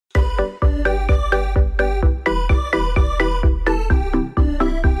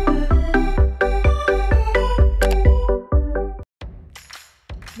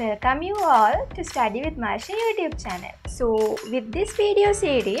welcome you all to Study with Marsha YouTube channel. So with this video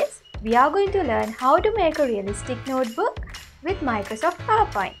series, we are going to learn how to make a realistic notebook with Microsoft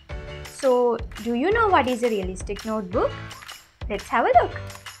PowerPoint. So do you know what is a realistic notebook? Let's have a look.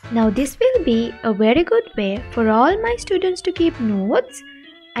 Now this will be a very good way for all my students to keep notes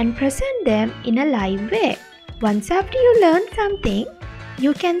and present them in a live way. Once after you learn something,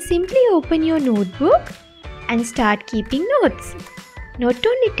 you can simply open your notebook and start keeping notes. Not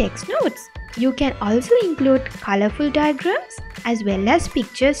only text notes, you can also include colorful diagrams as well as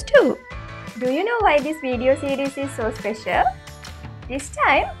pictures too. Do you know why this video series is so special? This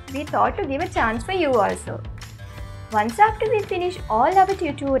time, we thought to give a chance for you also. Once after we finish all our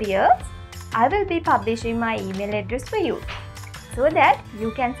tutorials, I will be publishing my email address for you so that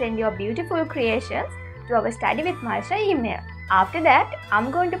you can send your beautiful creations to our Study with Marsha email. After that,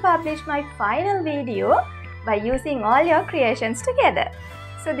 I'm going to publish my final video by using all your creations together.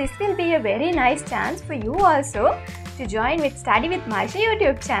 So this will be a very nice chance for you also to join with Study with Marsha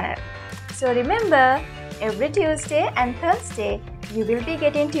YouTube channel. So remember, every Tuesday and Thursday, you will be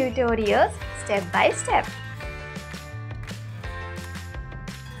getting tutorials step by step.